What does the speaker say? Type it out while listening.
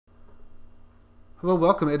Hello,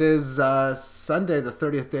 welcome. It is Sunday, the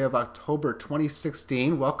 30th day of October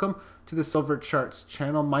 2016. Welcome to the Silver Charts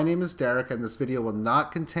channel. My name is Derek, and this video will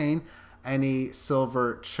not contain any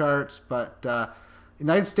silver charts, but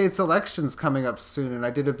United States elections coming up soon, and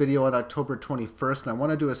I did a video on October 21st, and I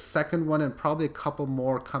want to do a second one and probably a couple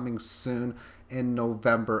more coming soon in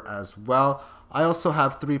November as well. I also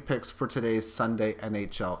have three picks for today's Sunday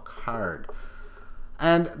NHL card.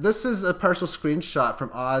 And this is a partial screenshot from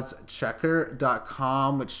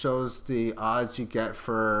oddschecker.com, which shows the odds you get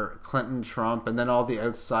for Clinton, Trump, and then all the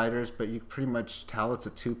outsiders. But you pretty much tell it's a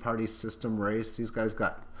two-party system race. These guys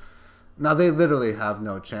got... Now, they literally have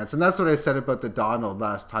no chance. And that's what I said about the Donald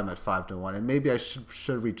last time at 5-1. And maybe I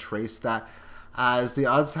should retrace that, as the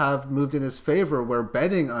odds have moved in his favor, where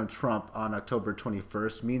betting on Trump on October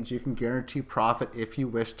 21st means you can guarantee profit if you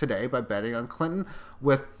wish today by betting on Clinton,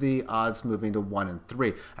 with the odds moving to 1 and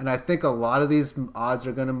 3. And I think a lot of these odds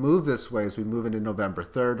are going to move this way as we move into November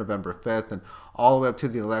 3rd, November 5th, and all the way up to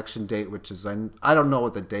the election date, which is, I don't know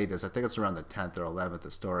what the date is. I think it's around the 10th or 11th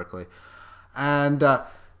historically. And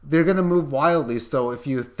they're going to move wildly. So if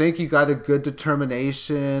you think you got a good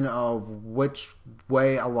determination of which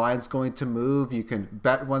way a line's going to move, you can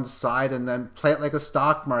bet one side and then play it like a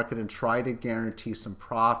stock market and try to guarantee some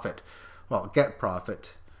profit. Well, get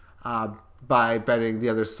profit by betting the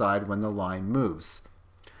other side when the line moves.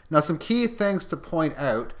 Now, some key things to point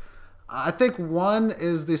out. I think one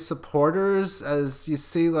is the supporters, as you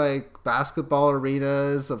see like basketball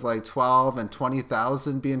arenas of like 12 and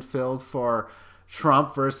 20,000 being filled for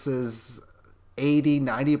Trump versus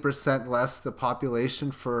 80-90% less the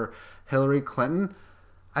population for Hillary Clinton.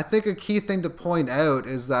 I think a key thing to point out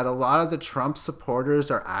is that a lot of the Trump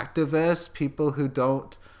supporters are activists, people who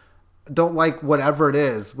don't like whatever it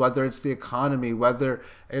is, whether it's the economy, whether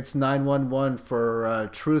it's 911 for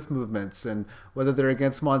truth movements, and whether they're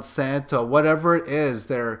against Monsanto, whatever it is,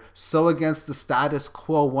 they're so against the status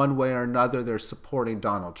quo one way or another, they're supporting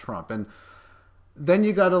Donald Trump. And then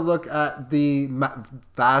you got to look at the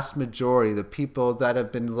vast majority, the people that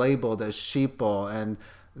have been labeled as sheeple and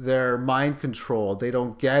they're mind controlled. They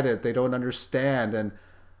don't get it. They don't understand. And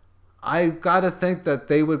I got to think that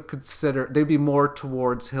they would consider, they'd be more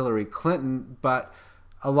towards Hillary Clinton, but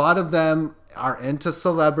a lot of them are into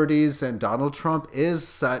celebrities and Donald Trump is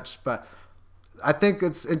such. But I think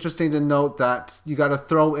it's interesting to note that you got to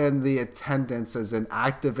throw in the attendance, as an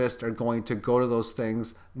activist are going to go to those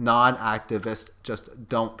things. Non-activists just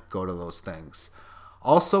don't go to those things.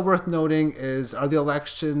 Also worth noting is, are the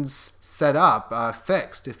elections set up,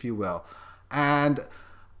 fixed, if you will? And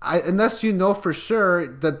unless you know for sure,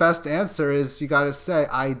 the best answer is you got to say,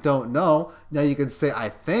 I don't know. Now you can say, I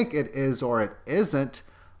think it is or it isn't.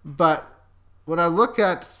 But when I look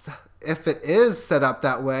at if it is set up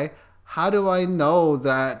that way, how do I know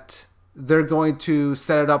that they're going to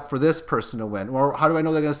set it up for this person to win? Or how do I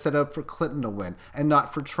know they're going to set it up for Clinton to win and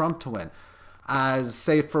not for Trump to win? As,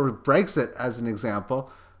 say, for Brexit, as an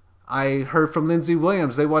example, I heard from Lindsey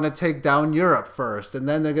Williams, they want to take down Europe first, and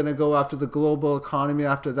then they're going to go after the global economy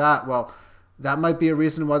after that. Well, that might be a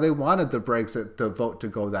reason why they wanted the Brexit to vote to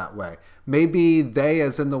go that way. Maybe they,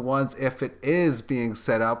 as in the ones, if it is being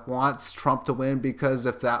set up, wants Trump to win, because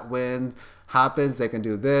if that win happens, they can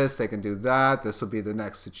do this, they can do that, this will be the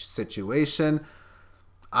next situation.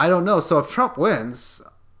 I don't know. So if Trump wins,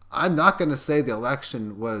 I'm not going to say the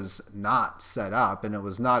election was not set up and it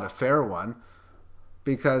was not a fair one,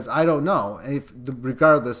 because I don't know,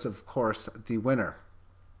 regardless, of course, the winner.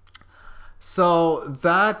 So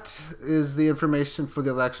that is the information for the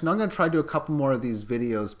election. I'm going to try to do a couple more of these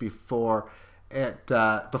videos before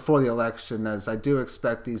the election, as I do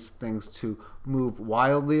expect these things to move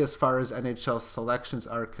wildly as far as NHL selections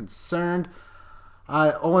are concerned.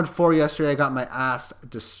 0-4 yesterday. I got my ass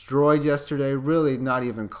destroyed yesterday. Really not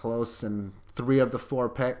even close in 3 of the 4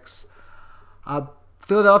 picks.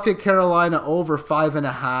 Philadelphia, Carolina over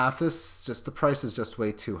 5.5. The price is just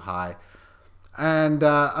way too high. And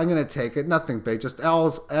I'm going to take it. Nothing big. Just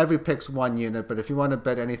every pick's 1 unit. But if you want to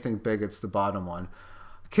bet anything big, it's the bottom one.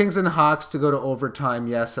 Kings and Hawks to go to overtime,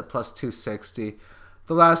 yes, at plus 260.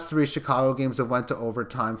 The last 3 Chicago games have went to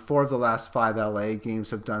overtime. 4 of the last 5 LA games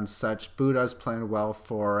have done such. Buda's playing well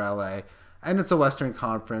for LA. And it's a Western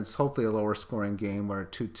Conference, hopefully a lower scoring game where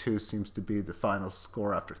 2-2 seems to be the final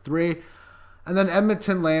score after 3. And then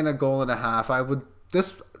Edmonton laying a 1.5.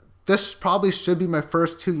 This probably should be my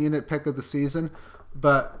first 2-unit pick of the season,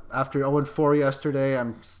 but after 0-4 yesterday,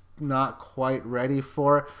 I'm not quite ready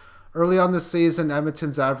for it. Early on this season,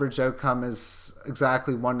 Edmonton's average outcome is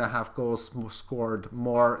exactly 1.5 goals scored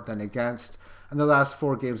more than against. And the last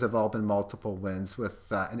 4 games have all been multiple wins, with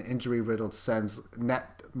an injury-riddled Sens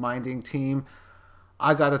net-minding team.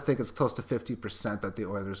 I got to think it's close to 50% that the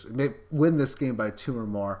Oilers may win this game by 2 or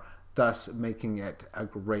more, thus making it a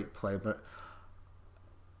great play. But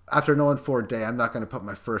after knowing 4 day, I'm not going to put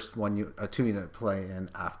my first 2-unit play in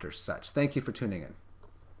after such. Thank you for tuning in.